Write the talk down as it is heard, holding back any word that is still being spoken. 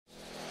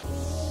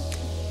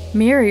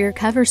Mirror your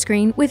cover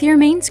screen with your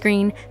main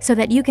screen so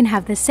that you can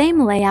have the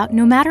same layout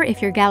no matter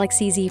if your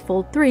Galaxy Z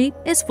Fold 3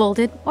 is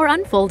folded or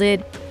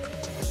unfolded.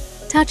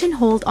 Touch and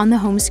hold on the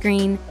home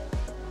screen.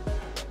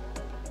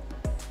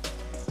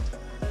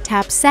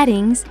 Tap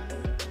Settings,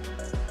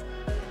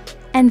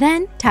 and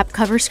then tap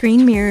Cover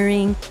Screen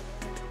Mirroring.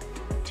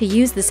 To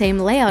use the same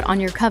layout on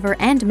your cover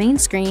and main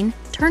screen,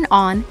 turn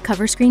on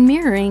Cover Screen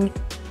Mirroring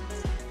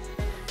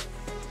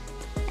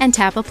and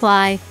tap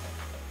Apply.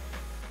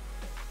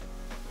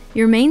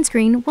 Your main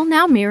screen will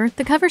now mirror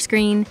the cover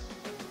screen.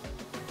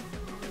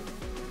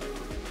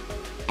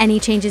 Any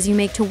changes you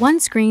make to one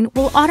screen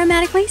will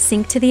automatically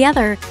sync to the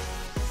other.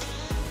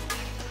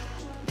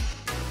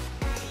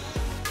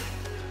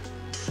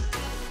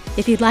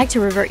 If you'd like to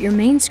revert your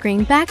main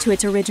screen back to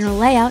its original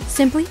layout,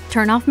 simply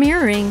turn off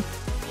mirroring.